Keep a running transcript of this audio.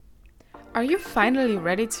Are you finally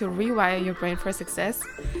ready to rewire your brain for success?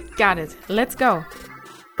 Got it. Let's go.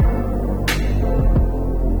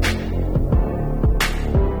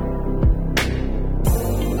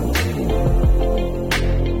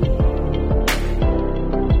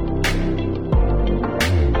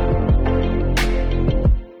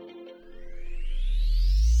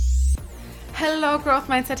 Hello, Growth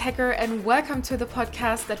Mindset Hacker, and welcome to the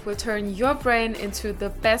podcast that will turn your brain into the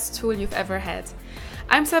best tool you've ever had.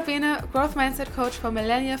 I'm Sabine, Growth Mindset Coach for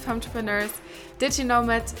millennial entrepreneurs,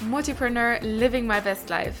 digi-nomad, multipreneur, living my best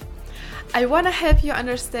life. I want to help you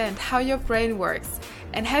understand how your brain works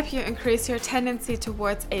and help you increase your tendency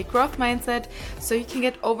towards a growth mindset so you can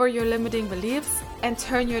get over your limiting beliefs and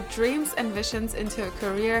turn your dreams and visions into a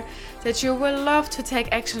career that you will love to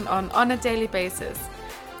take action on a daily basis.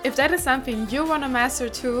 If that is something you want to master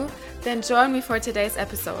too, then join me for today's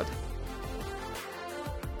episode.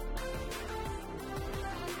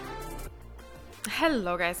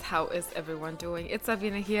 Hello guys, how is everyone doing? It's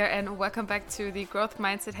Sabine here and welcome back to the Growth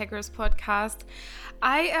Mindset Hackers podcast.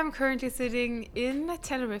 I am currently sitting in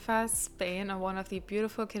Tenerife, Spain, on one of the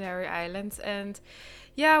beautiful Canary Islands, and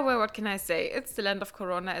what can I say? It's the land of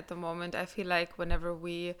Corona at the moment. I feel like whenever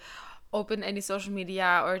we open any social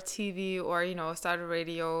media or TV or, start a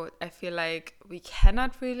radio, I feel like we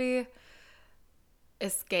cannot really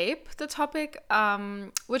escape the topic,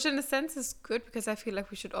 which in a sense is good because I feel like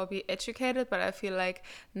we should all be educated, but I feel like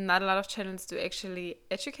not a lot of channels do actually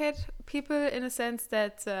educate people in a sense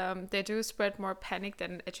that they do spread more panic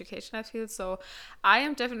than education, I feel. So I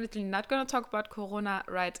am definitely not going to talk about Corona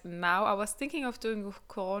right now. I was thinking of doing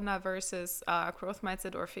Corona versus growth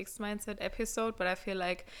mindset or fixed mindset episode, but I feel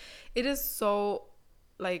like it is so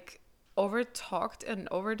over talked and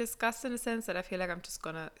over discussed in a sense that I feel like I'm just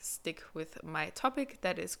gonna stick with my topic,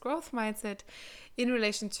 that is growth mindset in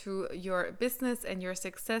relation to your business and your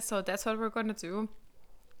success. So that's what we're gonna do.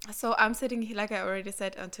 So I'm sitting here, like I already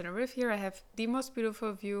said, on Tenerife here. I have the most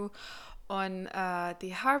beautiful view on the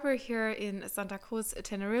harbor here in Santa Cruz,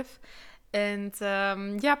 Tenerife. And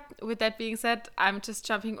with that being said, I'm just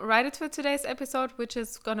jumping right into today's episode, which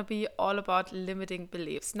is going to be all about limiting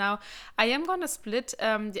beliefs. Now, I am going to split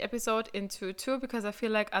the episode into two because I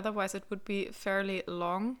feel like otherwise it would be fairly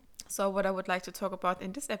long. So what I would like to talk about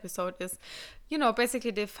in this episode is,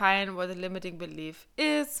 basically define what a limiting belief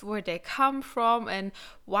is, where they come from, and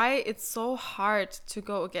why it's so hard to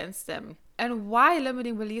go against them. And why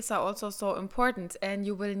limiting beliefs are also so important. And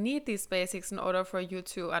you will need these basics in order for you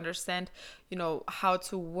to understand, how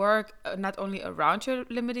to work not only around your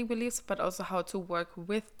limiting beliefs, but also how to work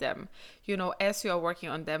with them, as you are working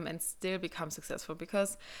on them and still become successful.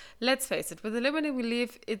 Because let's face it, with a limiting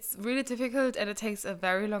belief, it's really difficult and it takes a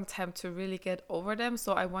very long time to really get over them.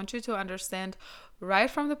 So I want you to understand right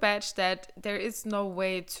from the batch that there is no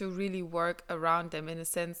way to really work around them in a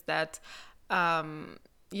sense that,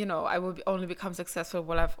 I will only become successful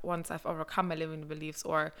once I've overcome my limiting beliefs,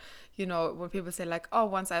 or, when people say like, oh,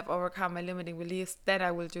 once I've overcome my limiting beliefs, then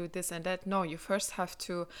I will do this and that. No, you first have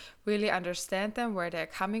to really understand them, where they're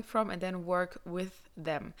coming from, and then work with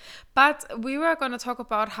them. But we were going to talk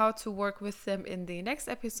about how to work with them in the next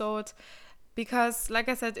episode, because like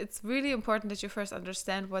I said, it's really important that you first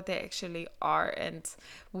understand what they actually are and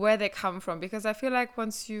where they come from. Because I feel like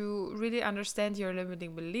once you really understand your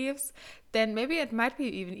limiting beliefs, then maybe it might be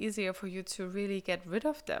even easier for you to really get rid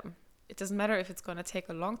of them. It doesn't matter if it's going to take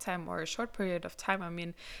a long time or a short period of time. I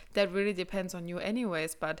mean, that really depends on you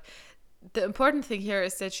anyways. But the important thing here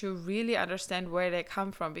is that you really understand where they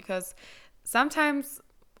come from, because sometimes,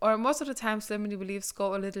 or most of the time, limiting beliefs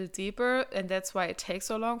go a little deeper, and that's why it takes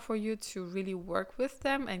so long for you to really work with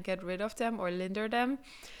them and get rid of them or linder them.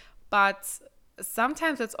 But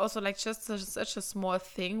sometimes it's also like just such a small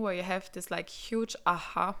thing where you have this like huge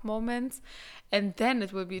aha moment, and then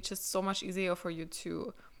it will be just so much easier for you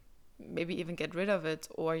to maybe even get rid of it,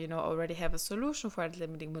 or already have a solution for that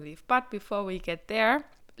limiting belief. But before we get there,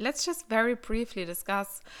 let's just very briefly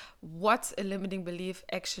discuss what a limiting belief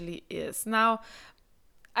actually is. Now,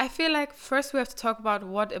 I feel like first we have to talk about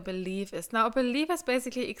what a belief is. Now, a belief is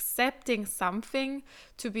basically accepting something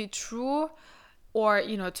to be true or,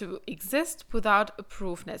 to exist without a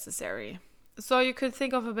proof necessary. So you could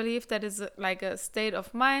think of a belief that is like a state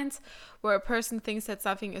of mind where a person thinks that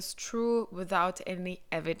something is true without any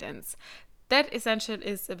evidence. That essentially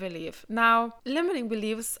is a belief. Now, limiting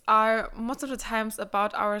beliefs are most of the times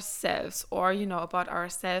about ourselves, or, about our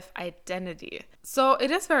self-identity. So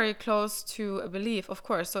it is very close to a belief, of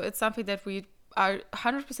course. So it's something that we are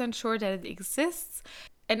 100% sure that it exists.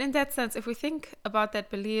 And in that sense, if we think about that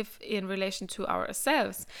belief in relation to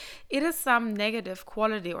ourselves, it is some negative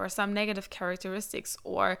quality or some negative characteristics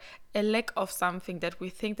or a lack of something that we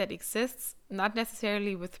think that exists, not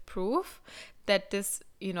necessarily with proof that this,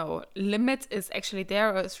 limit is actually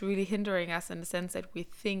there or is really hindering us in the sense that we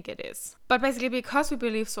think it is. But basically, because we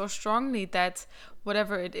believe so strongly that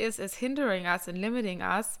whatever it is hindering us and limiting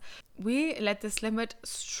us, we let this limit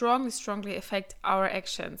strongly affect our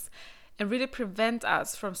actions and really prevent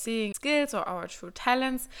us from seeing skills or our true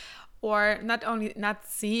talents, or not only not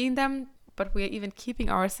seeing them, but we are even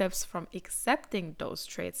keeping ourselves from accepting those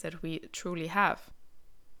traits that we truly have.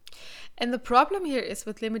 And the problem here is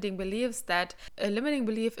with limiting beliefs that a limiting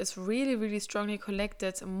belief is really strongly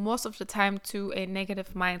connected most of the time to a negative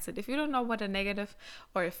mindset. If you don't know what a negative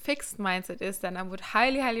or a fixed mindset is, then I would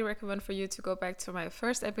highly recommend for you to go back to my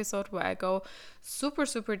first episode where I go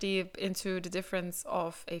super deep into the difference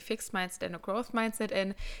of a fixed mindset and a growth mindset.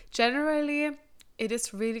 And generally, it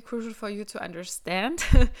is really crucial for you to understand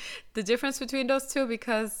the difference between those two,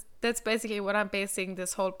 because that's basically what I'm basing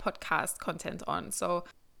this whole podcast content on. So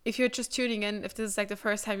if you're just tuning in, if this is like the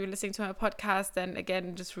first time you're listening to my podcast, then again,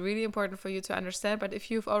 it's just really important for you to understand. But if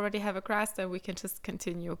you've already have a grasp, then we can just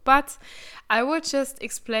continue. But I will just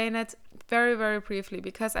explain it very briefly,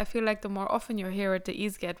 because I feel like the more often you hear it, the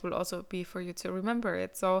easier it will also be for you to remember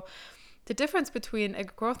it. So the difference between a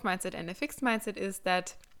growth mindset and a fixed mindset is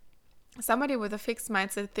that somebody with a fixed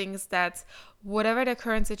mindset thinks that whatever their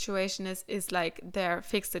current situation is like their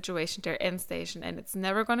fixed situation, their end station, and it's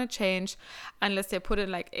never going to change unless they put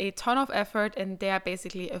in like a ton of effort, and they are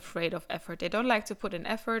basically afraid of effort. They don't like to put in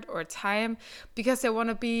effort or time because they want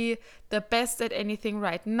to be the best at anything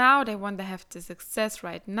right now. They want to have the success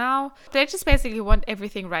right now. They just basically want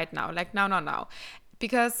everything right now, like now.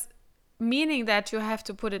 Because meaning that you have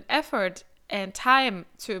to put in effort and time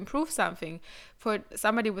to improve something. For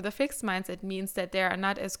somebody with a fixed mindset means that they are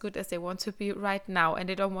not as good as they want to be right now, and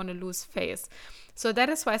they don't want to lose face. So that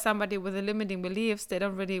is why somebody with a limiting beliefs, they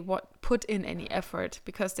don't really put in any effort,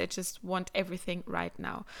 because they just want everything right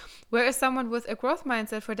now. Whereas someone with a growth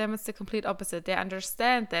mindset, for them it's the complete opposite. They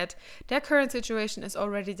understand that their current situation is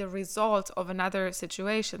already the result of another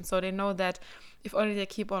situation. So they know that if only they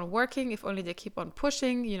keep on working, if only they keep on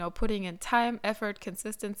pushing, putting in time, effort,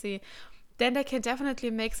 consistency, then they can definitely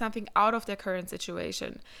make something out of their current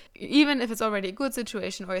situation. Even if it's already a good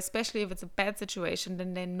situation, or especially if it's a bad situation,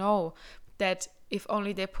 then they know that if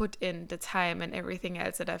only they put in the time and everything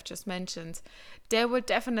else that I've just mentioned, they will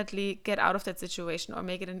definitely get out of that situation or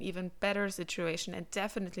make it an even better situation, and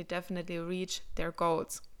definitely reach their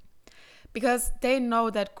goals. Because they know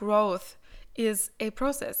that growth is a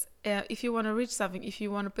process. If you want to reach something, if you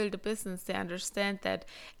want to build a business, they understand that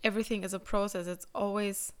everything is a process. It's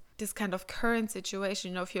always this kind of current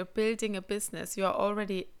situation. If you're building a business, you're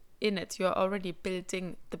already in it. You're already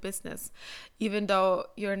building the business. Even though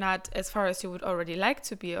you're not as far as you would already like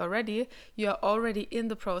to be already, you're already in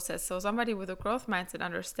the process. So somebody with a growth mindset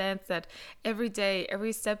understands that every day,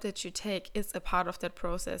 every step that you take is a part of that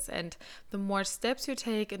process. And the more steps you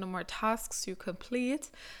take and the more tasks you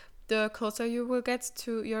complete, the closer you will get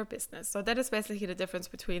to your business. So that is basically the difference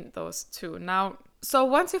between those two. Now, so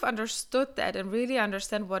once you've understood that and really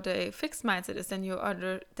understand what a fixed mindset is, then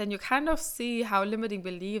you kind of see how limiting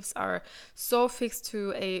beliefs are so fixed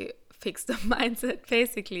to a fixed mindset,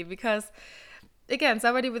 basically. Because again,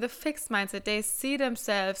 somebody with a fixed mindset, they see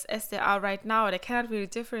themselves as they are right now. They cannot really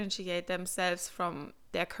differentiate themselves from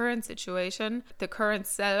their current situation, the current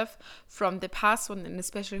self, from the past one, and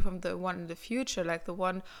especially from the one in the future, like the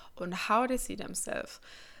one on how they see themselves.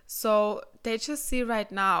 So they just see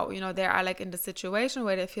right now, they are like in the situation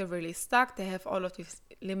where they feel really stuck. They have all of these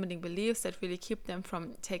limiting beliefs that really keep them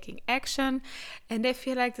from taking action, and they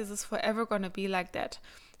feel like this is forever going to be like that.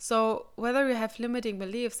 So whether you have limiting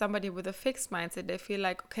beliefs, somebody with a fixed mindset, they feel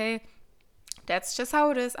like, okay, that's just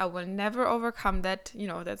how it is. I will never overcome that.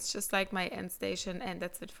 That's just like my end station, and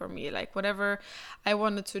that's it for me. Like whatever I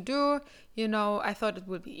wanted to do, I thought it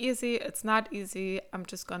would be easy. It's not easy. I'm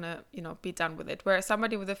just gonna, be done with it. Whereas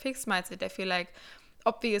somebody with a fixed mindset, I feel like,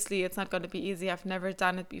 obviously it's not going to be easy. I've never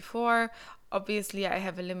done it before. Obviously I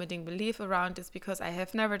have a limiting belief around this because I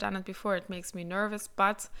have never done it before. It makes me nervous,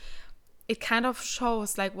 but it kind of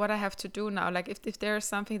shows like what I have to do now. Like if there is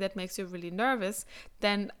something that makes you really nervous,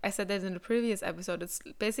 then I said that in the previous episode, it's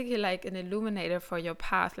basically like an illuminator for your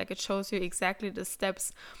path. Like it shows you exactly the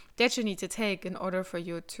steps that you need to take in order for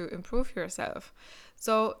you to improve yourself.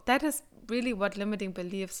 So that is really what limiting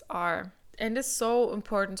beliefs are. And it's so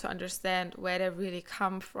important to understand where they really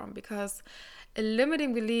come from, because a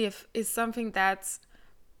limiting belief is something that's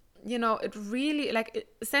it really,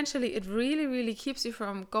 essentially, it really, really keeps you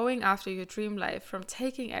from going after your dream life, from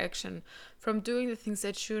taking action, from doing the things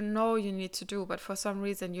that you know you need to do, but for some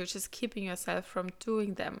reason you're just keeping yourself from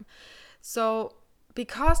doing them. So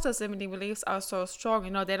because those limiting beliefs are so strong,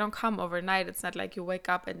 they don't come overnight. It's not like you wake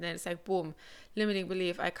up and then it's like, boom, limiting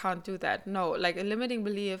belief, I can't do that. No, like a limiting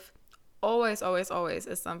belief always, always, always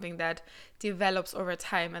is something that develops over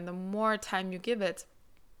time. And the more time you give it,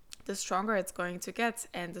 the stronger it's going to get.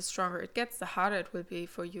 And the stronger it gets, the harder it will be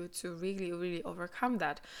for you to really, really overcome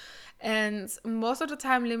that. And most of the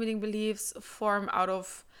time, limiting beliefs form out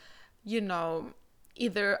of,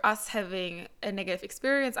 either us having a negative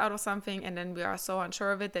experience out of something, and then we are so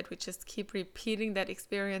unsure of it that we just keep repeating that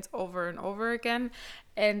experience over and over again,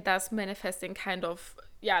 and thus manifesting kind of,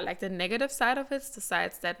 like the negative side of it, the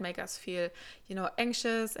sides that make us feel,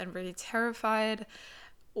 anxious and really terrified,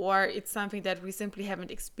 or it's something that we simply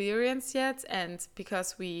haven't experienced yet. And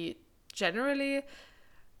because we generally,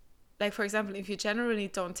 like, for example, if you generally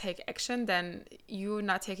don't take action, then you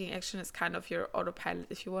not taking action is kind of your autopilot.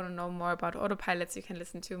 If you want to know more about autopilots, you can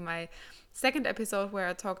listen to my second episode where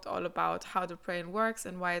I talked all about how the brain works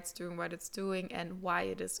and why it's doing what it's doing and why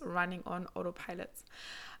it is running on autopilot.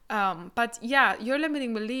 But yeah, your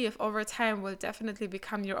limiting belief over time will definitely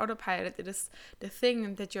become your autopilot. It is the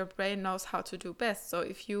thing that your brain knows how to do best. So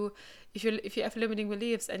if you have limiting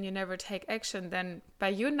beliefs and you never take action, then by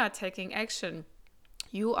you not taking action,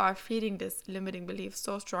 you are feeding this limiting belief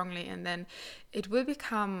so strongly, and then it will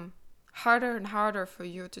become harder and harder for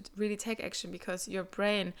you to really take action, because your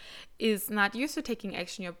brain is not used to taking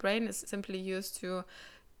action. Your brain is simply used to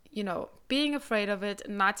being afraid of it,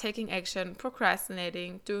 not taking action,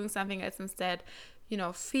 procrastinating, doing something else instead,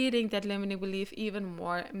 feeding that limiting belief even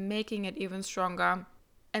more, making it even stronger.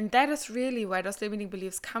 And that is really where those limiting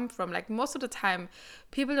beliefs come from. Like, most of the time,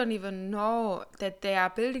 people don't even know that they are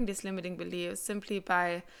building these limiting beliefs simply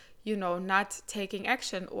by, not taking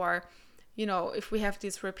action, or if we have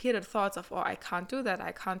these repeated thoughts of, oh, I can't do that,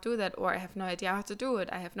 or I have no idea how to do it,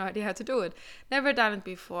 never done it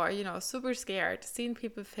before, super scared, seen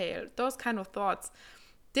people fail, those kind of thoughts.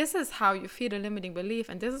 This is how you feed a limiting belief,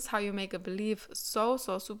 and this is how you make a belief so,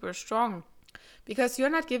 so super strong, because you're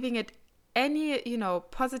not giving it any,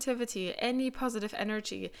 positivity, any positive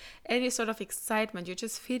energy, any sort of excitement. You're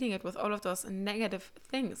just feeding it with all of those negative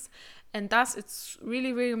things. And thus it's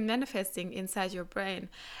really, really manifesting inside your brain.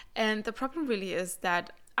 And the problem really is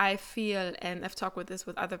that I feel, and I've talked with this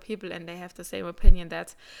with other people, and they have the same opinion,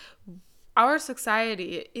 that our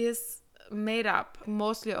society is made up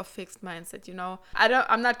mostly of fixed mindset.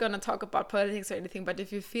 I'm not going to talk about politics or anything, but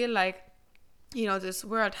if you feel like, this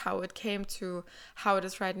world, how it came to how it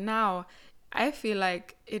is right now, I feel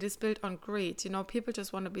like it is built on greed. People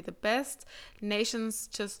just want to be the best. Nations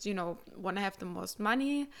just, want to have the most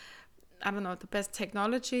money. I don't know, the best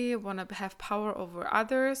technology, want to have power over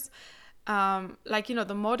others.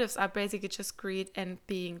 The motives are basically just greed and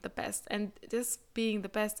being the best. And this being the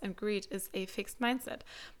best and greed is a fixed mindset,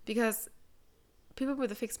 because people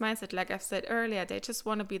with a fixed mindset, like I've said earlier, they just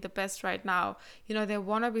want to be the best right now. They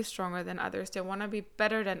want to be stronger than others. They want to be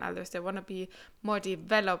better than others. They want to be more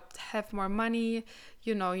developed, have more money,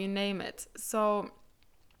 you name it. So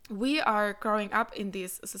we are growing up in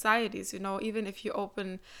these societies, even if you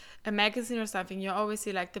open a magazine or something, you always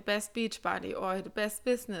see like the best beach body, or the best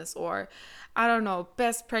business, or I don't know,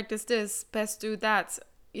 best practice this, best do that.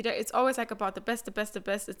 It's always like about the best, the best, the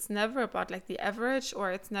best. It's never about like the average,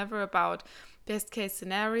 or it's never about best case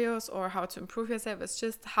scenarios or how to improve yourself. It's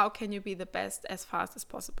just how can you be the best as fast as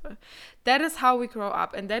possible. That is how we grow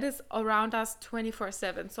up, and that is around us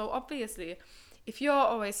 24/7. So obviously, if you're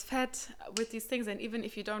always fed with these things, and even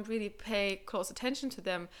if you don't really pay close attention to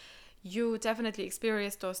them, you definitely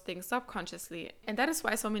experience those things subconsciously. And that is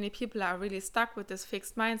why so many people are really stuck with this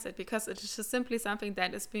fixed mindset, because it is just simply something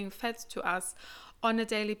that is being fed to us on a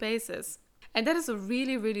daily basis. And that is a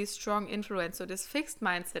really, really strong influence. So this fixed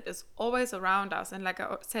mindset is always around us. And like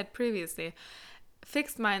I said previously,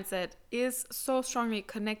 fixed mindset is so strongly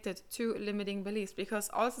connected to limiting beliefs, because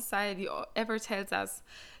all society ever tells us,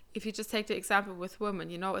 if you just take the example with women,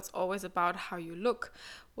 it's always about how you look,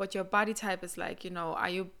 what your body type is like, are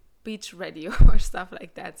you beach ready or stuff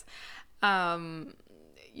like that.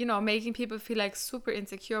 Making people feel like super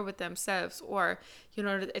insecure with themselves, or,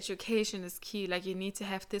 that education is key. Like, you need to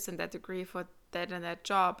have this and that degree for that and that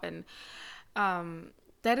job. And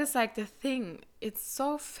that is like the thing. It's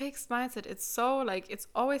so fixed mindset. It's so like, it's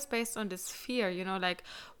always based on this fear, like,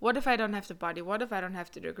 what if I don't have the body? What if I don't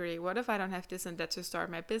have the degree? What if I don't have this and that to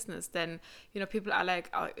start my business? Then, people are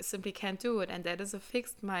like, oh, I simply can't do it. And that is a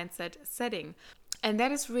fixed mindset setting. And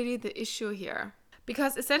that is really the issue here.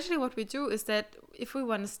 Because essentially what we do is that if we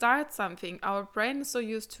want to start something, our brain is so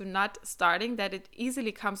used to not starting that it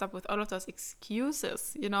easily comes up with all of those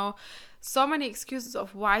excuses, so many excuses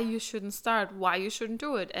of why you shouldn't start, why you shouldn't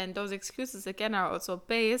do it. And those excuses, again, are also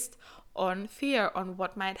based on fear, on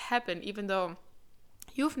what might happen, even though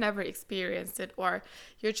you've never experienced it, or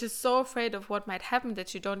you're just so afraid of what might happen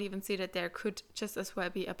that you don't even see that there could just as well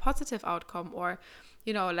be a positive outcome, or,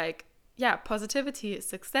 positivity,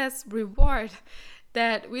 success, reward,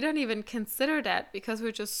 that we don't even consider that because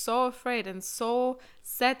we're just so afraid and so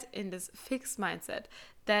set in this fixed mindset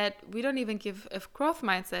that we don't even give a growth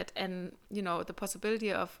mindset and, the possibility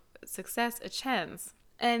of success a chance.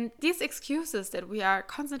 And these excuses that we are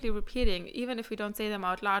constantly repeating, even if we don't say them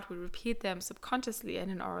out loud, we repeat them subconsciously and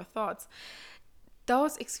in our thoughts.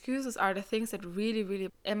 Those excuses are the things that really,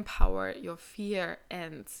 really empower your fear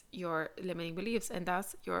and your limiting beliefs, and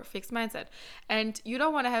thus your fixed mindset. And you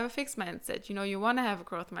don't want to have a fixed mindset. You want to have a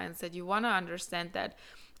growth mindset. You want to understand that,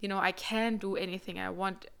 I can do anything I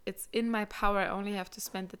want. It's in my power. I only have to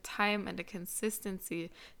spend the time and the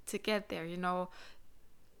consistency to get there.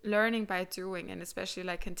 Learning by doing, and especially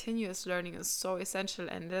like continuous learning, is so essential.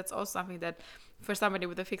 And that's also something that for somebody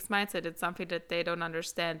with a fixed mindset, it's something that they don't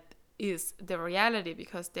understand is the reality,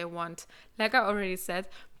 because they want, like I already said,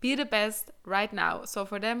 be the best right now. So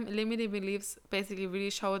for them, limiting beliefs basically really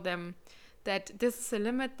show them that this is a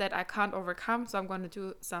limit that I can't overcome, so I'm going to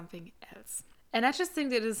do something else. And I just think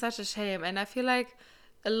that it is such a shame. And I feel like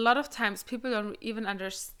a lot of times people don't even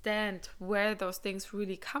understand where those things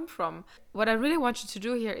really come from. What I really want you to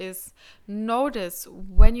do here is notice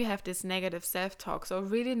when you have this negative self-talk. So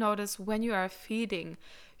really notice when you are feeding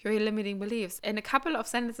your limiting beliefs. And a couple of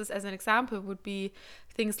sentences as an example would be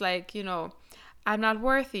things like, I'm not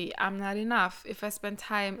worthy, I'm not enough. If I spend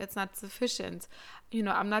time, it's not sufficient.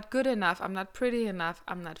 I'm not good enough, I'm not pretty enough,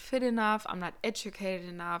 I'm not fit enough, I'm not educated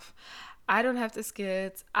enough. I don't have the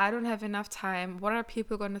skills, I don't have enough time, what are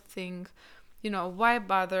people going to think, why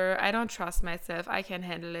bother, I don't trust myself, I can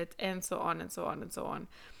handle it, and so on and so on and so on.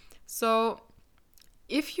 So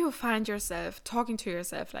if you find yourself talking to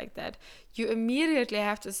yourself like that, you immediately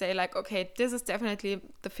have to say like, okay, this is definitely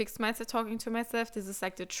the fixed mindset talking to myself. This is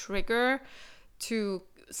like the trigger to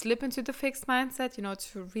slip into the fixed mindset,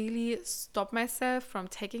 to really stop myself from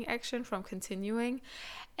taking action, from continuing,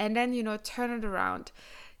 and then, turn it around.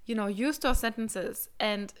 Use those sentences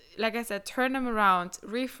and, like I said, turn them around,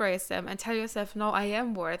 rephrase them, and tell yourself, no, I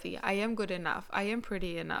am worthy, I am good enough, I am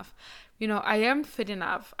pretty enough, I am fit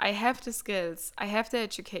enough, I have the skills, I have the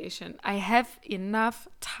education, I have enough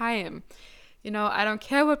time, I don't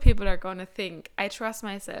care what people are going to think, I trust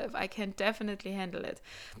myself, I can definitely handle it.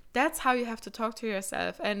 That's how you have to talk to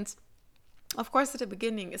yourself. And of course, at the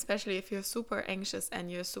beginning, especially if you're super anxious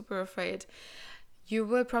and you're super afraid, you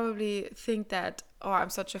will probably think that, oh,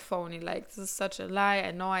 I'm such a phony, like this is such a lie,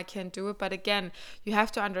 I know I can't do it. But again, you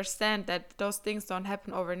have to understand that those things don't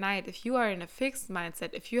happen overnight. If you are in a fixed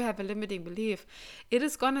mindset, if you have a limiting belief, it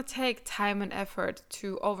is going to take time and effort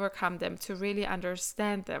to overcome them, to really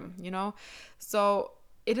understand them, So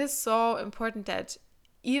it is so important that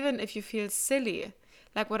even if you feel silly,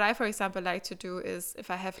 like what I, for example, like to do is,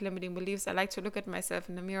 if I have limiting beliefs, I like to look at myself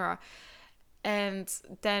in the mirror and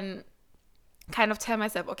then kind of tell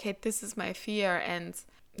myself, okay, this is my fear, and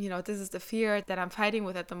this is the fear that I'm fighting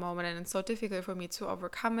with at the moment, and it's so difficult for me to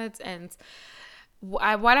overcome it. And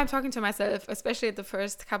while I'm talking to myself, especially at the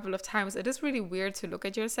first couple of times, it is really weird to look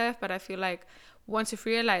at yourself. But I feel like once you've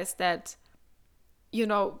realized that,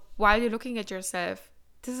 while you're looking at yourself,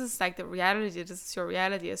 this is like the reality, this is your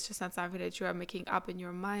reality. It's just not something that you are making up in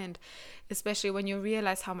your mind, especially when you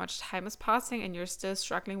realize how much time is passing and you're still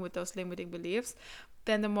struggling with those limiting beliefs.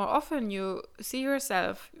 Then the more often you see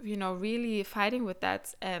yourself, really fighting with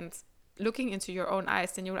that and looking into your own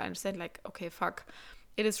eyes, then you will understand like, okay, fuck,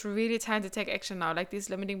 it is really time to take action now. Like, these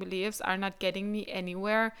limiting beliefs are not getting me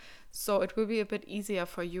anywhere. So it will be a bit easier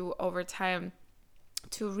for you over time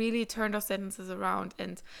to really turn those sentences around.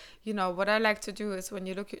 And, what I like to do is when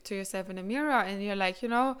you look to yourself in the mirror and you're like,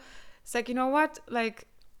 it's like, what, like,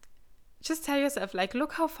 just tell yourself, like,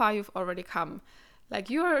 look how far you've already come. Like,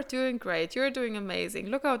 you're doing great, you're doing amazing.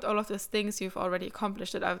 Look at all of these things you've already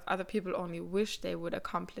accomplished that other people only wish they would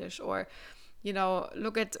accomplish. Or,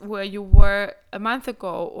 look at where you were a month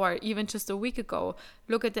ago or even just a week ago.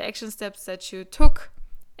 Look at the action steps that you took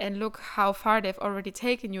and look how far they've already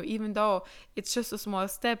taken you, even though it's just a small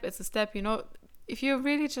step. It's a step, if you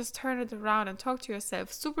really just turn it around and talk to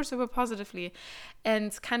yourself super, super positively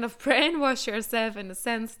and kind of brainwash yourself in the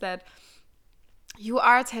sense that, you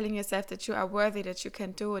are telling yourself that you are worthy, that you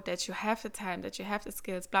can do it, that you have the time, that you have the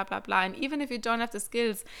skills, blah, blah, blah. And even if you don't have the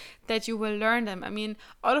skills, that you will learn them. I mean,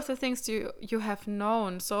 all of the things you have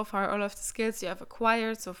known so far, all of the skills you have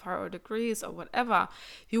acquired so far, or degrees or whatever,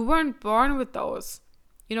 you weren't born with those.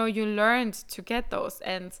 You learned to get those.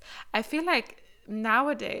 And I feel like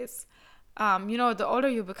nowadays, the older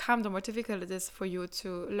you become, the more difficult it is for you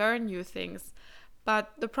to learn new things.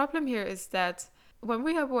 But the problem here is that when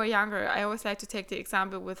we were younger, I always like to take the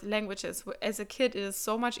example with languages. As a kid, it is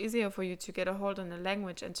so much easier for you to get a hold on a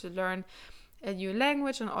language and to learn a new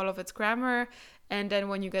language and all of its grammar. And then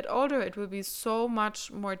when you get older, it will be so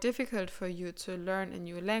much more difficult for you to learn a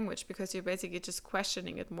new language, because you're basically just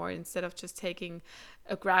questioning it more instead of just taking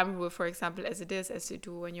a grammar rule, for example, as it is, as you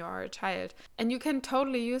do when you are a child. And you can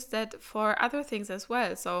totally use that for other things as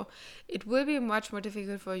well. So it will be much more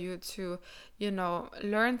difficult for you to,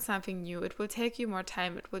 learn something new. It will take you more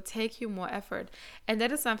time. It will take you more effort. And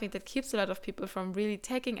that is something that keeps a lot of people from really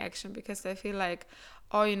taking action, because they feel like,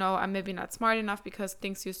 oh, I'm maybe not smart enough because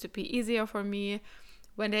things used to be easier for me,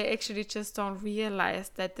 when they actually just don't realize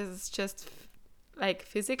that this is just like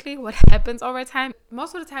physically what happens over time.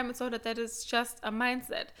 Most of the time it's so that is just a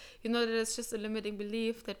mindset, that it's just a limiting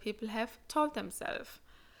belief that people have told themselves.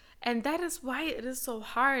 And that is why it is so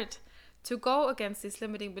hard to go against these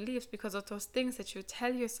limiting beliefs, because of those things that you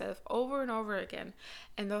tell yourself over and over again,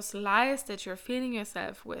 and those lies that you're feeding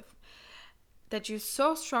yourself with, that you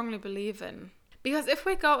so strongly believe in. Because if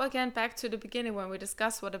we go again back to the beginning when we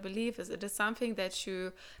discuss what a belief is, it is something that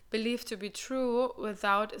you believe to be true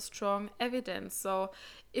without a strong evidence. So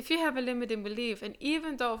if you have a limiting belief, and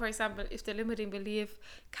even though, for example, if the limiting belief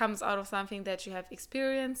comes out of something that you have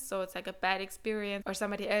experienced, so it's like a bad experience, or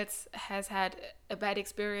somebody else has had a bad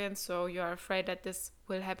experience, so you're afraid that this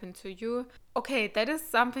will happen to you. Okay, that is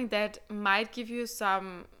something that might give you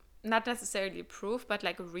some, not necessarily proof, but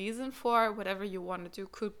like a reason for whatever you want to do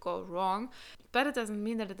could go wrong. But it doesn't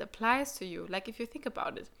mean that it applies to you. Like, if you think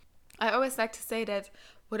about it, I always like to say that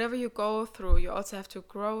whatever you go through, you also have to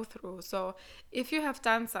grow through. So if you have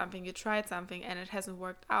done something, you tried something and it hasn't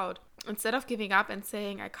worked out, instead of giving up and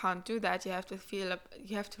saying, I can't do that, you have to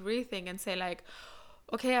rethink and say like,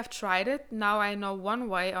 okay, I've tried it. Now I know one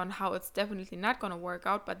way on how it's definitely not going to work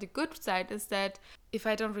out. But the good side is that if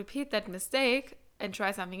I don't repeat that mistake and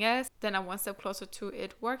try something else, then I'm one step closer to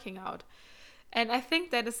it working out. And I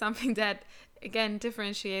think that is something that, again,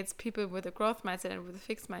 differentiates people with a growth mindset and with a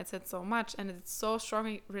fixed mindset so much. And it's so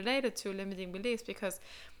strongly related to limiting beliefs, because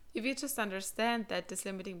if you just understand that this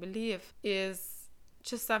limiting belief is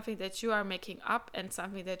just something that you are making up and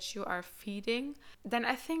something that you are feeding, then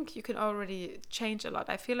I think you can already change a lot.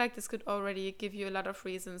 I feel like this could already give you a lot of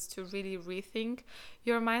reasons to really rethink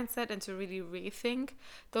your mindset and to really rethink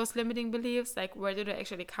those limiting beliefs. Like, where do they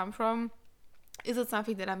actually come from? Is it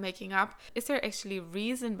something that I'm making up? Is there actually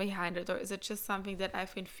reason behind it? Or is it just something that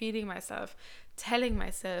I've been feeding myself, telling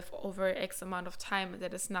myself over X amount of time,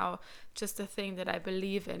 that is now just a thing that I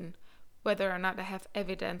believe in, whether or not I have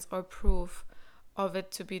evidence or proof of it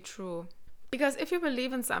to be true? Because if you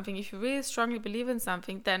believe in something, if you really strongly believe in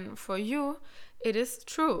something, then for you, it is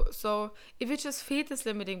true. So if you just feed this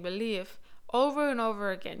limiting belief over and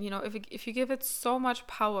over again, if you give it so much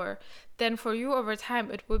power, then for you over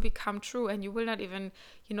time it will become true, and you will not even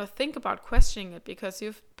think about questioning it, because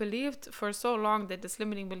you've believed for so long that this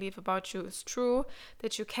limiting belief about you is true,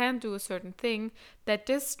 that you can do a certain thing, that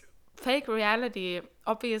this fake reality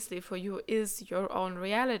obviously for you is your own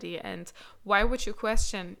reality. And why would you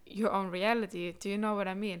question your own reality? Do you know what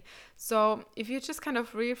I mean? So if you just kind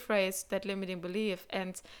of rephrase that limiting belief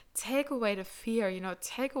and take away the fear,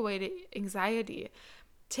 take away the anxiety,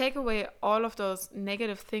 take away all of those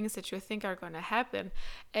negative things that you think are going to happen,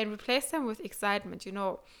 and replace them with excitement,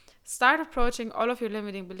 start approaching all of your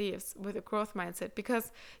limiting beliefs with a growth mindset.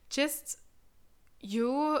 Because just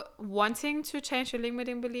you wanting to change your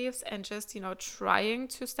limiting beliefs and just, trying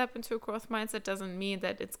to step into a growth mindset doesn't mean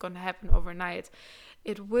that it's going to happen overnight.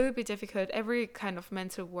 It will be difficult. Every kind of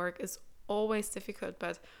mental work is always difficult.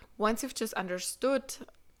 But once you've just understood,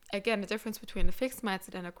 again, the difference between a fixed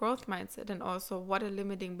mindset and a growth mindset, and also what a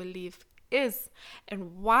limiting belief is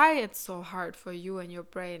and why it's so hard for you and your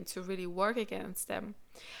brain to really work against them,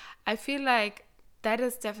 I feel like that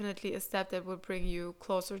is definitely a step that will bring you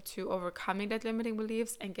closer to overcoming that limiting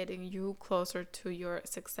beliefs and getting you closer to your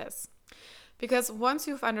success. Because once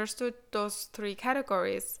you've understood those three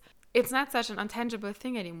categories, it's not such an intangible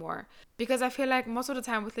thing anymore. Because I feel like most of the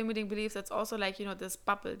time with limiting beliefs, it's also like, this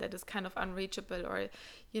bubble that is kind of unreachable, or,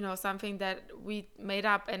 something that we made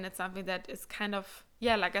up, and it's something that is kind of,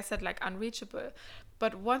 like I said, like unreachable.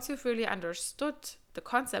 But once you've really understood the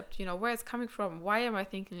concept, where it's coming from. Why am I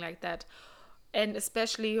thinking like that? And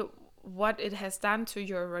especially what it has done to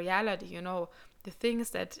your reality, the things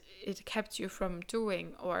that it kept you from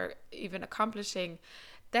doing or even accomplishing.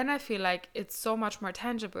 Then I feel like it's so much more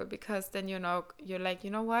tangible, because then, you're like,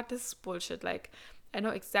 what, this is bullshit. Like, I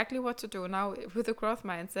know exactly what to do now with a growth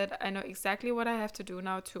mindset. I know exactly what I have to do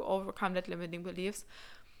now to overcome that limiting beliefs.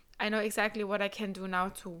 I know exactly what I can do now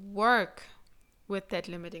to work with that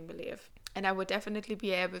limiting belief. And I would definitely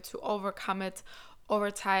be able to overcome it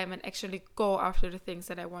over time and actually go after the things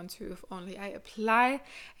that I want to, if only I apply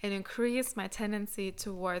and increase my tendency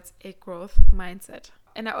towards a growth mindset.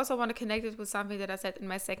 And I also want to connect it with something that I said in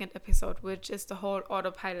my second episode, which is the whole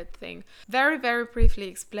autopilot thing. Very, very briefly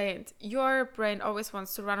explained, your brain always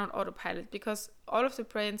wants to run on autopilot, because all of the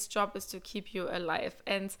brain's job is to keep you alive.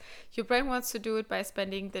 And your brain wants to do it by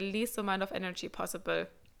spending the least amount of energy possible.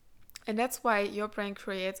 And that's why your brain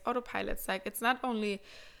creates autopilots. Like, it's not only,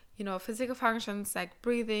 physical functions like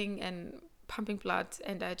breathing and pumping blood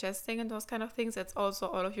and digesting and those kind of things. It's also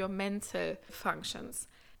all of your mental functions,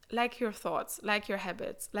 like your thoughts, like your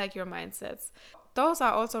habits, like your mindsets. Those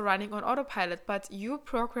are also running on autopilot, but you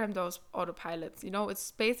program those autopilots.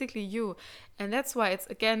 It's basically you. And that's why it's,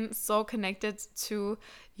 again, so connected to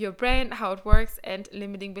your brain, how it works, and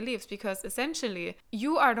limiting beliefs, because essentially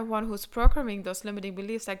you are the one who's programming those limiting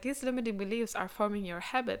beliefs. Like, these limiting beliefs are forming your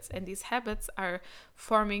habits, and these habits are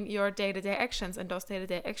forming your day-to-day actions, and those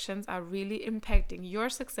day-to-day actions are really impacting your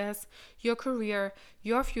success, your career,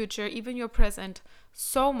 your future, even your present,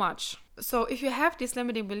 so much. So if you have these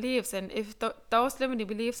limiting beliefs, and if those limiting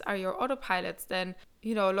beliefs are your autopilots, then,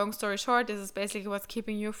 long story short, this is basically what's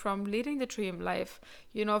keeping you from leading the dream life,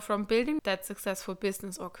 from building that successful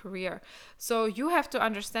business or career. So you have to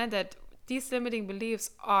understand that these limiting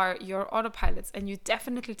beliefs are your autopilots, and you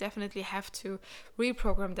definitely have to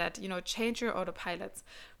reprogram that, change your autopilots,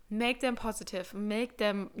 make them positive, make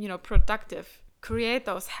them, productive. Create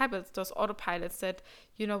those habits, those autopilots that,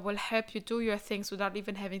 will help you do your things without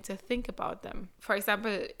even having to think about them. For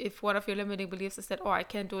example, if one of your limiting beliefs is that, I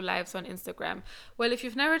can't do lives on Instagram. Well, if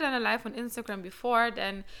you've never done a live on Instagram before,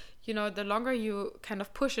 then, the longer you kind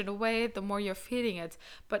of push it away, the more you're feeling it.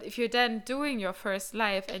 But if you're then doing your first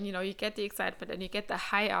live and, you get the excitement and you get the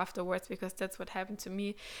high afterwards, because that's what happened to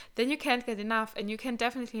me, then you can't get enough. And you can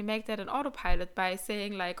definitely make that an autopilot by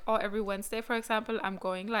saying like, every Wednesday, for example, I'm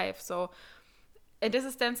going live. So, and this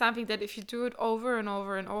is then something that if you do it over and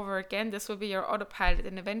over and over again, this will be your autopilot.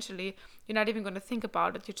 And eventually, you're not even going to think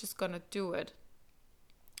about it. You're just going to do it.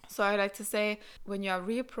 So I like to say, when you're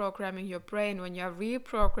reprogramming your brain, when you're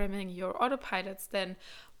reprogramming your autopilots, then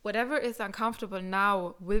whatever is uncomfortable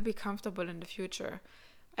now will be comfortable in the future.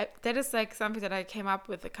 That is like something that I came up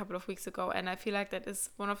with a couple of weeks ago. And I feel like that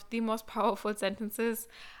is one of the most powerful sentences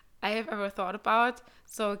I have ever thought about.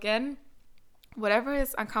 So again, whatever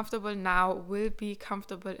is uncomfortable now will be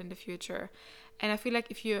comfortable in the future. And I feel like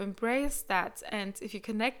if you embrace that, and if you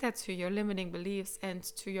connect that to your limiting beliefs and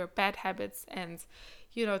to your bad habits and,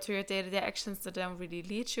 to your day-to-day actions that don't really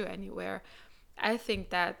lead you anywhere, I think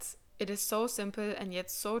that it is so simple and yet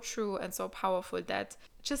so true and so powerful that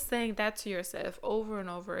just saying that to yourself over and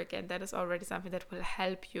over again, that is already something that will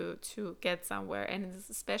help you to get somewhere. And it's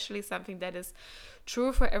especially something that is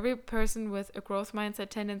true for every person with a growth mindset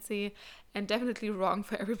tendency, and definitely wrong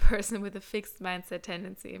for every person with a fixed mindset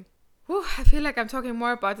tendency. Whew, I feel like I'm talking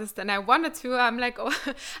more about this than I wanted to. I'm like,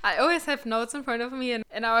 I always have notes in front of me, and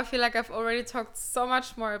now I feel like I've already talked so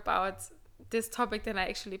much more about this topic than I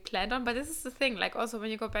actually planned on. But this is the thing, like, also when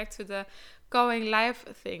you go back to the going live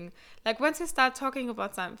thing, like, once you start talking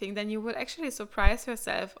about something, then you will actually surprise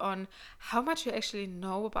yourself on how much you actually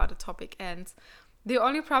know about a topic. And the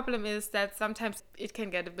only problem is that sometimes it can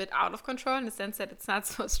get a bit out of control, in the sense that it's not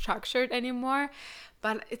so structured anymore.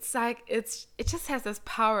 But it's like, it just has this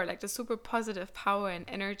power, like the super positive power and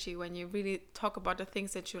energy when you really talk about the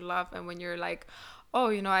things that you love, and when you're like,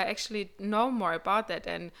 I actually know more about that.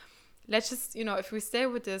 And let's just, if we stay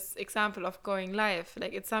with this example of going live,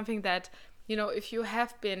 like, it's something that, if you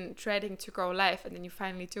have been dreading to go live and then you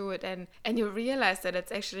finally do it, and you realize that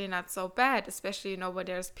it's actually not so bad, especially, when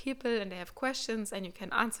there's people and they have questions and you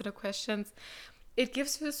can answer the questions, it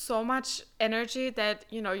gives you so much energy that,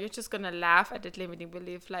 you're just going to laugh at that limiting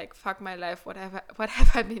belief, like, fuck my life, what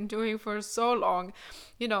have I been doing for so long,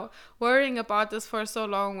 worrying about this for so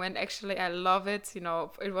long, when actually I love it.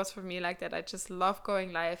 It was for me like that. I just love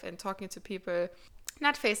going live and talking to people,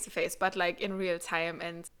 not face to face, but like in real time.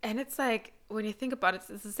 And it's like, when you think about it,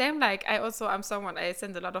 it's the same. Like, I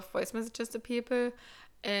send a lot of voice messages to people,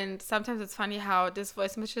 and sometimes it's funny how this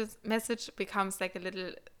voice message becomes like a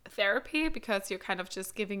little therapy, because you're kind of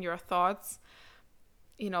just giving your thoughts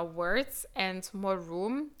words and more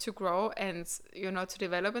room to grow and, to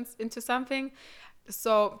develop into something.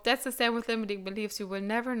 So that's the same with limiting beliefs. You will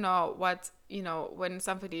never know what, when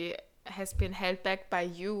somebody has been held back by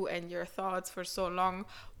you and your thoughts for so long,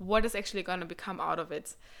 what is actually going to become out of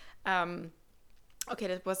it.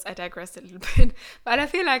 Okay, I digressed a little bit, but I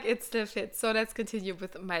feel like it still fits. So let's continue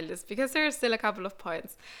with my list because there are still a couple of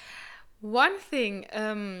points. One thing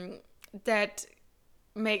that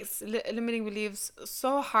makes limiting beliefs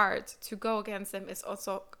so hard to go against them is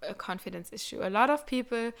also a confidence issue. A lot of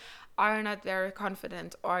people are not very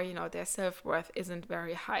confident, or their self-worth isn't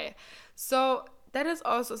very high. So that is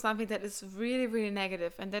also something that is really, really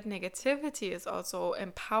negative, and that negativity is also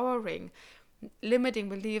empowering limiting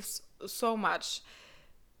beliefs so much.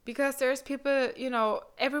 Because there's people,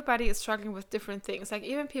 everybody is struggling with different things. Like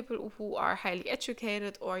even people who are highly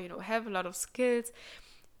educated or, have a lot of skills,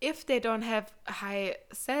 if they don't have high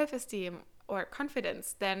self-esteem or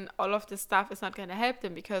confidence, then all of this stuff is not going to help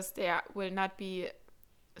them, because they will not be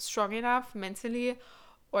strong enough mentally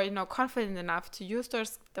or, confident enough to use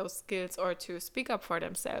those skills or to speak up for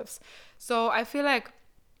themselves. So I feel like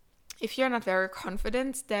if you're not very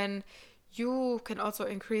confident, then you can also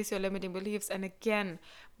increase your limiting beliefs and again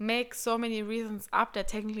make so many reasons up that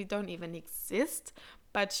technically don't even exist,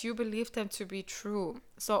 but you believe them to be true.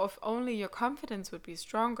 So if only your confidence would be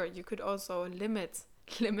stronger, you could also limit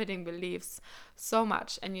limiting beliefs so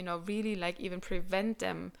much and, really like even prevent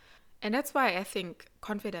them. And that's why I think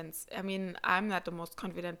confidence, I'm not the most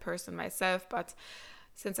confident person myself, but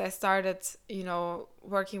since I started,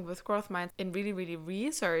 working with growth minds and really, really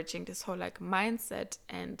researching this whole like mindset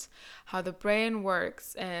and how the brain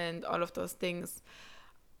works and all of those things,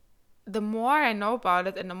 the more I know about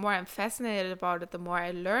it and the more I'm fascinated about it, the more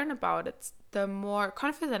I learn about it, the more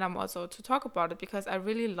confident I'm also to talk about it, because I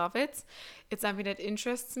really love it. It's something that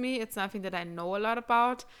interests me. It's something that I know a lot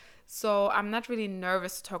about. So I'm not really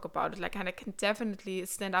nervous to talk about it. Like, and I can definitely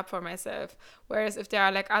stand up for myself. Whereas if there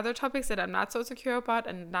are like other topics that I'm not so secure about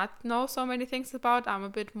and not know so many things about, I'm a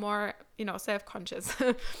bit more, self-conscious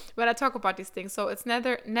when I talk about these things. So it's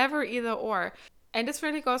never either or. And this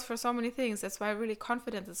really goes for so many things. That's why really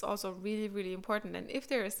confidence is also really, really important. And if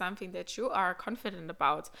there is something that you are confident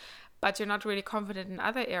about, but you're not really confident in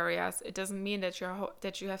other areas, it doesn't mean that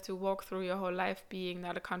you have to walk through your whole life being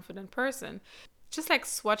not a confident person. Just like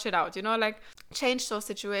swatch it out, like change those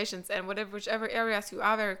situations and whichever areas you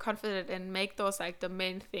are very confident in, make those like the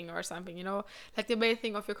main thing or something, like the main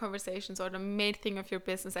thing of your conversations or the main thing of your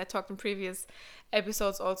business. I talked in previous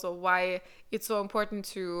episodes also why it's so important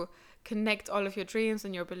to connect all of your dreams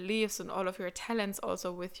and your beliefs and all of your talents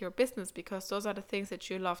also with your business, because those are the things that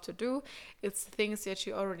you love to do. It's things that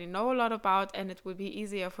you already know a lot about, and it will be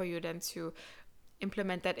easier for you then to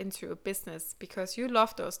implement that into a business because you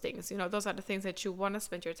love those things. Those are the things that you want to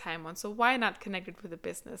spend your time on. So why not connect it with a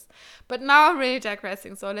business? But now I'm really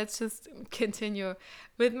digressing. So let's just continue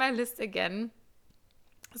with my list again.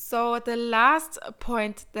 So the last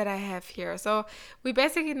point that I have here. So we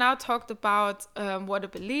basically now talked about what a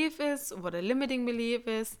belief is, what a limiting belief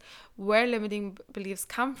is, where limiting beliefs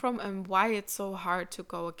come from, and why it's so hard to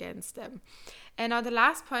go against them. And now the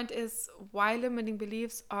last point is why limiting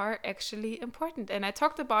beliefs are actually important. And I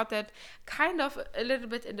talked about that kind of a little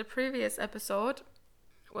bit in the previous episode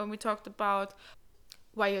when we talked about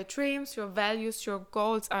why your dreams, your values, your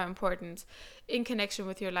goals are important in connection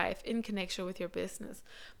with your life, in connection with your business.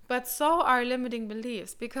 But so are limiting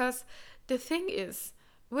beliefs, because the thing is,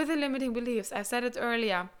 with the limiting beliefs, I said it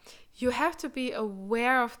earlier, you have to be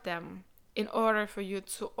aware of them in order for you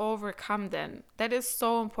to overcome them. That is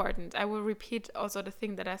so important. I will repeat also the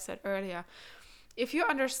thing that I said earlier. If you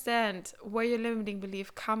understand where your limiting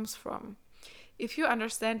belief comes from, if you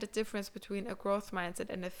understand the difference between a growth mindset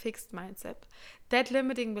and a fixed mindset, that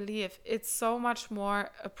limiting belief, it's so much more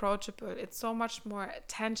approachable. It's so much more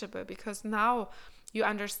tangible, because now you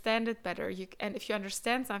understand it better. And if you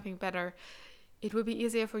understand something better, it will be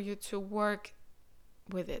easier for you to work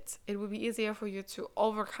with it. It will be easier for you to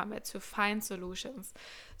overcome it, to find solutions.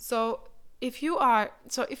 So if you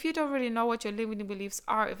don't really know what your limiting beliefs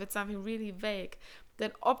are, if it's something really vague,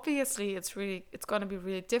 then obviously it's going to be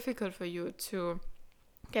really difficult for you to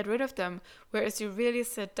get rid of them. Whereas you really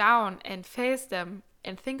sit down and face them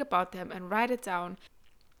and think about them and write it down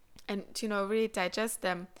and, really digest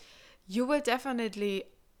them, you will definitely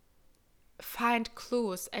find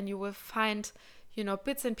clues, and you will find,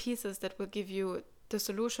 bits and pieces that will give you the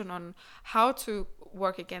solution on how to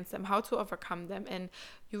work against them, how to overcome them. And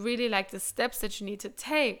you really like the steps that you need to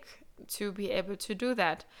take to be able to do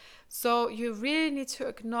that. So you really need to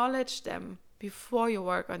acknowledge them before you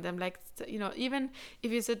work on them. Like, even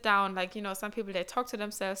if you sit down, like, some people, they talk to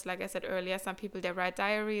themselves, like I said earlier. Some people, they write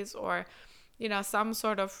diaries or, some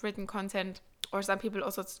sort of written content, or some people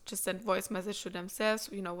also just send voice message to themselves,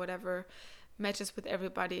 whatever matches with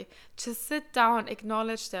everybody. Just sit down,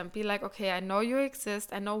 acknowledge them, be like, okay, I know you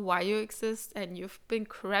exist, I know why you exist, and you've been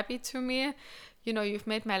crappy to me. You've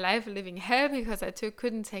made my life a living hell because I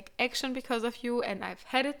couldn't take action because of you, and I've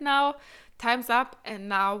had it now. Time's up, and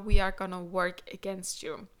now we are gonna work against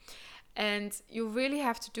you. And you really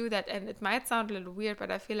have to do that. And it might sound a little weird,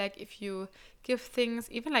 but I feel like if you give things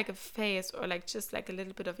even like a face or like just like a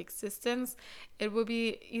little bit of existence, it will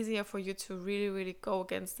be easier for you to really, really go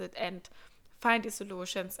against it and find the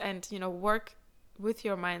solutions and, work with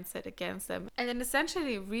your mindset against them. And then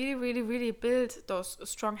essentially really, really, really build those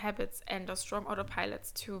strong habits and those strong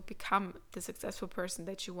autopilots to become the successful person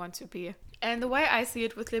that you want to be. And the way I see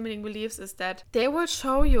it with limiting beliefs is that they will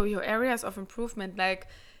show you your areas of improvement. Like,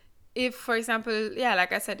 if, for example,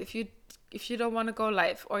 like I said, if you don't want to go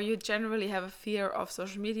live, or you generally have a fear of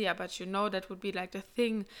social media, but that would be like the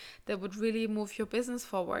thing that would really move your business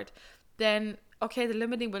forward, then okay, the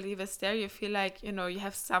limiting belief is there. You feel like, you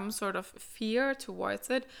have some sort of fear towards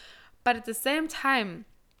it. But at the same time,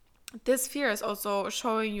 this fear is also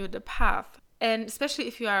showing you the path. And especially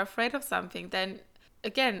if you are afraid of something, then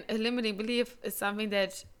again, a limiting belief is something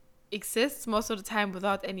that exists most of the time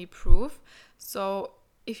without any proof. So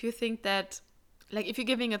if you think that, like, if you're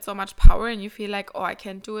giving it so much power and you feel like, oh, I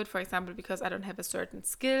can't do it, for example, because I don't have a certain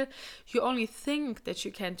skill, you only think that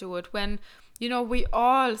you can't do it when, we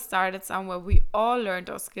all started somewhere, we all learned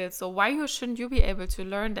those skills. So why shouldn't you be able to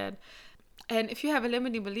learn that? And if you have a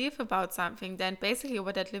limiting belief about something, then basically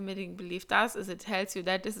what that limiting belief does is it tells you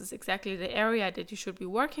that this is exactly the area that you should be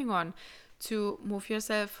working on to move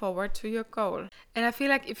yourself forward to your goal. And I feel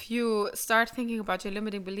like if you start thinking about your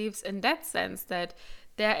limiting beliefs in that sense, that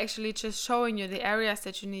they're actually just showing you the areas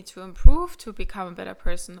that you need to improve to become a better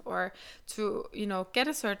person, or to, get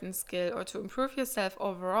a certain skill, or to improve yourself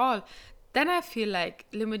overall, then I feel like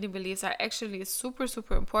limiting beliefs are actually super,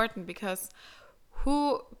 super important, because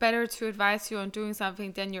who better to advise you on doing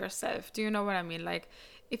something than yourself? Do you know what I mean? Like,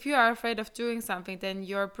 if you are afraid of doing something, then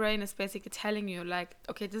your brain is basically telling you, like,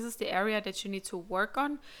 okay, this is the area that you need to work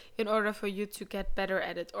on in order for you to get better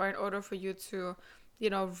at it, or in order for you to,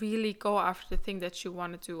 really go after the thing that you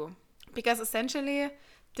want to do. Because essentially,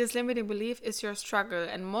 this limiting belief is your struggle.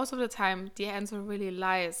 And most of the time, the answer really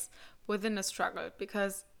lies within a struggle.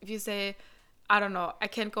 Because if you say, I don't know, I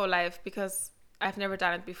can't go live because I've never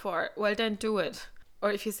done it before, well, then do it.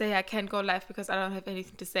 Or if you say, I can't go live because I don't have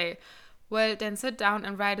anything to say, well, then sit down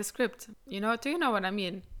and write a script. Do you know what I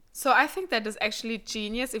mean? So I think that is actually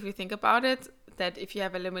genius if you think about it, that if you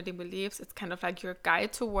have a limiting beliefs, it's kind of like your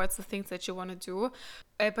guide towards the things that you want to do.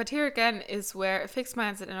 But here again is where a fixed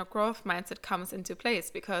mindset and a growth mindset comes into place,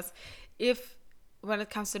 because when it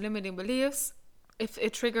comes to limiting beliefs, if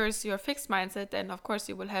it triggers your fixed mindset, then of course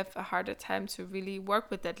you will have a harder time to really work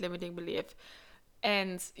with that limiting belief.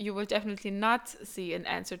 And you will definitely not see an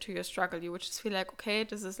answer to your struggle. You will just feel like, okay,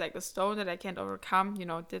 this is like a stone that I can't overcome.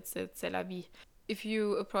 That's it, c'est la vie. If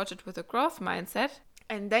you approach it with a growth mindset,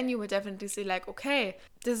 and then you will definitely see like, okay,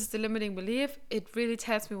 this is the limiting belief. It really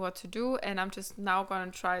tells me what to do. And I'm just now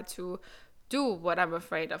going to try to do what I'm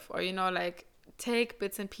afraid of. Or, like, take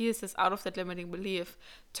bits and pieces out of that limiting belief,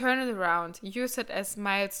 turn it around, use it as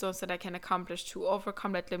milestones that I can accomplish to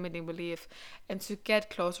overcome that limiting belief and to get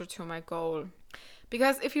closer to my goal.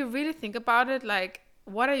 Because if you really think about it, like,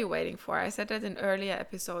 what are you waiting for? I said that in earlier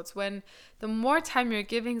episodes. When the more time you're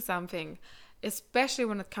giving something, especially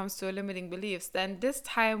when it comes to limiting beliefs, then this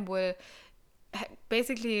time will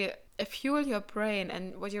basically fuel your brain.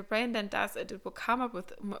 And what your brain then does, it will come up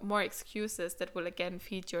with more excuses that will again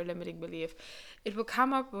feed your limiting belief. It will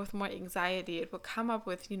come up with more anxiety. It will come up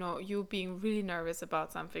with, you being really nervous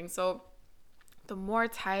about something. So the more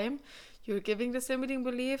time you're giving this limiting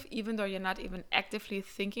belief, even though you're not even actively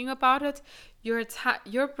thinking about it,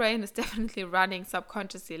 your brain is definitely running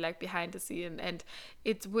subconsciously, like behind the scene, and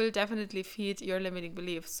it will definitely feed your limiting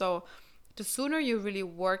belief. So the sooner you really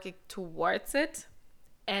work towards it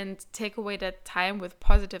and take away that time with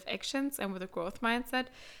positive actions and with a growth mindset,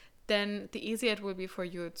 then the easier it will be for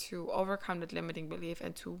you to overcome that limiting belief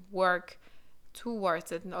and to work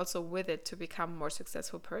towards it and also with it to become a more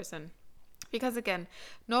successful person. Because again,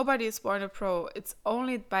 nobody is born a pro. It's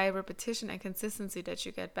only by repetition and consistency that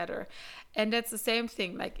you get better. And that's the same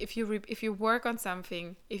thing. Like, if you work on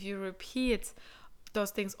something, if you repeat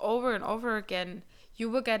those things over and over again, you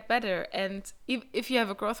will get better. And if you have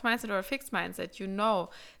a growth mindset or a fixed mindset,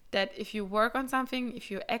 that if you work on something,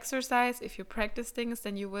 if you exercise, if you practice things,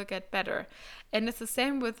 then you will get better. And it's the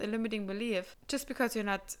same with a limiting belief. Just because you're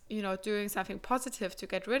not, doing something positive to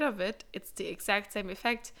get rid of it, it's the exact same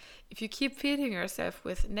effect. If you keep feeding yourself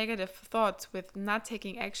with negative thoughts, with not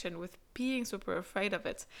taking action, with being super afraid of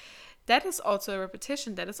it, that is also a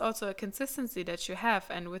repetition, that is also a consistency that you have.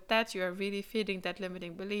 And with that, you are really feeding that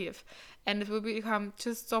limiting belief. And it will become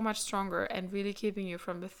just so much stronger and really keeping you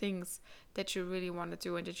from the things that you really want to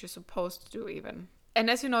do and that you're supposed to do even. And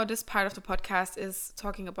as you know, this part of the podcast is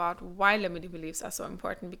talking about why limiting beliefs are so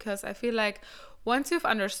important, because I feel like once you've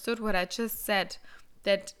understood what I just said,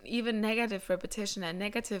 that even negative repetition and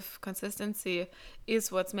negative consistency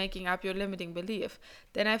is what's making up your limiting belief,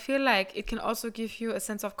 then I feel like it can also give you a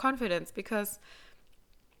sense of confidence, because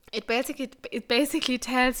it basically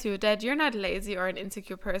tells you that you're not lazy or an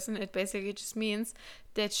insecure person. It basically just means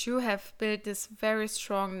that you have built this very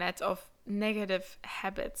strong net of negative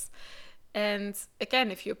habits. And again,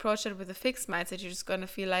 if you approach it with a fixed mindset, you're just going to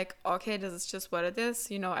feel like, okay, this is just what it is.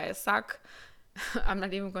 I suck. I'm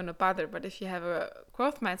not even going to bother. But if you have a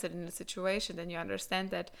growth mindset in the situation, then you understand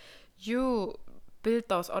that you build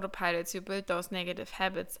those autopilots, you build those negative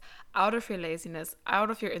habits out of your laziness, out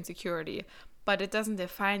of your insecurity, but it doesn't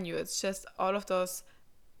define you. It's just all of those,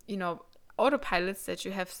 autopilots that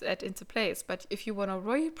you have set into place. But if you want to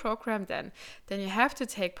reprogram then you have to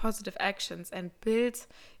take positive actions and build,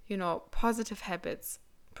 positive habits,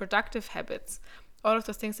 productive habits, all of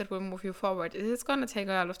those things that will move you forward. It is going to take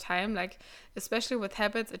a lot of time, like especially with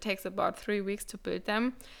habits, it takes about 3 weeks to build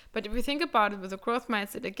them. But if you think about it with a growth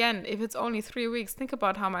mindset, again, if it's only 3 weeks, think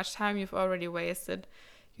about how much time you've already wasted.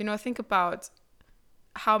 Think about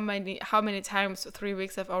how many times 3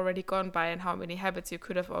 weeks have already gone by and how many habits you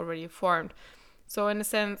could have already formed. So in a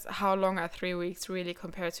sense, how long are 3 weeks really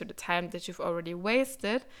compared to the time that you've already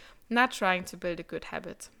wasted not trying to build a good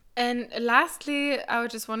habit? And lastly, I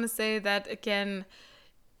would just want to say that, again,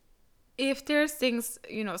 if there's things,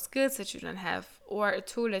 skills that you don't have or a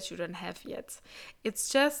tool that you don't have yet, it's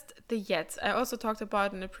just the yet. I also talked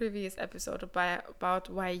about in a previous episode about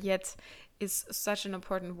why yet is such an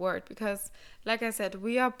important word, because like I said,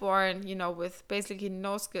 we are born, with basically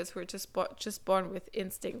no skills. We're just born with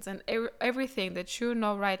instincts, and everything that you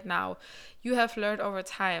know right now, you have learned over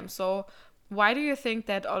time. So why do you think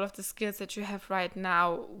that all of the skills that you have right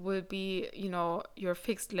now will be, your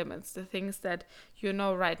fixed limits, the things that you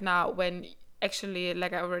know right now, when actually,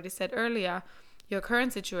 like I already said earlier, your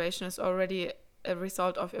current situation is already a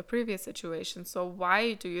result of a previous situation? So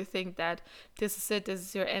why do you think that this is it, this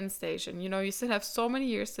is your end station? You still have so many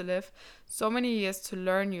years to live, so many years to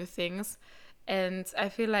learn new things. And I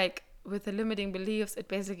feel like with the limiting beliefs, it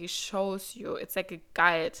basically shows you, it's like a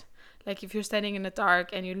guide. Like if you're standing in the dark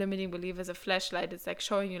and your limiting belief is a flashlight, it's like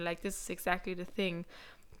showing you like this is exactly the thing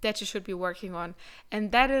that you should be working on.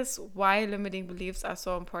 And that is why limiting beliefs are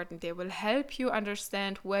so important. They will help you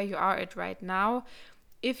understand where you are at right now.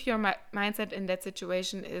 If your mindset in that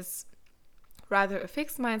situation is rather a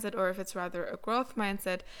fixed mindset or if it's rather a growth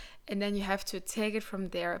mindset, and then you have to take it from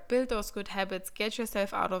there, build those good habits, get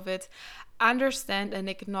yourself out of it, understand and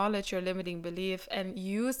acknowledge your limiting belief and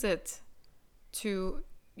use it to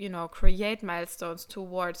create milestones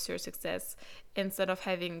towards your success, instead of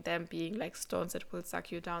having them being like stones that will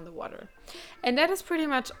suck you down the water. And that is pretty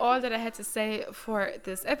much all that I had to say for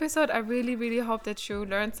this episode. I really, really hope that you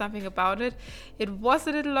learned something about it. It was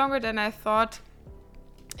a little longer than I thought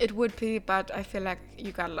it would be, but I feel like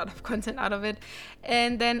you got a lot of content out of it.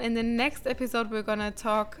 And then in the next episode, we're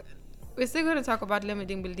still going to talk about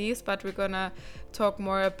limiting beliefs, but we're going to talk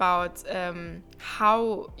more about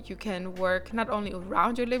how you can work not only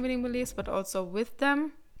around your limiting beliefs, but also with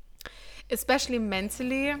them, especially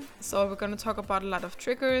mentally. So we're going to talk about a lot of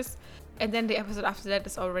triggers. And then the episode after that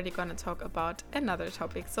is already going to talk about another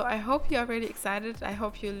topic. So I hope you're really excited. I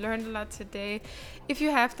hope you learned a lot today. If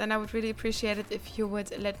you have, then I would really appreciate it if you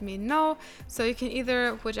would let me know. So you can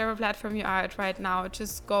either, whichever platform you are at right now,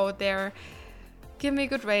 just go there, give me a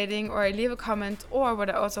good rating or leave a comment. Or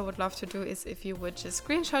what I also would love to do is if you would just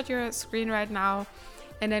screenshot your screen right now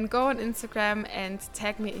and then go on Instagram and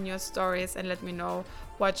tag me in your stories and let me know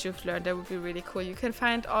what you've learned. That would be really cool. You can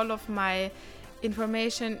find all of my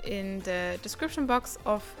information in the description box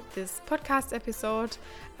of this podcast episode.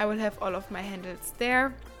 I will have all of my handles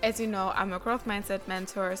there. As you know, I'm a growth mindset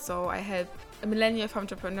mentor, so I help millennial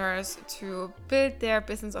entrepreneurs to build their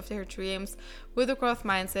business of their dreams with a growth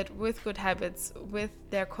mindset, with good habits, with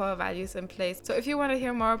their core values in place. So if you want to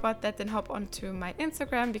hear more about that, then hop onto my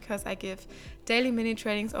Instagram, because I give daily mini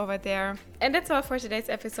trainings over there. And that's all for today's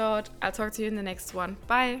episode. I'll talk to you in the next one.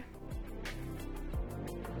 Bye.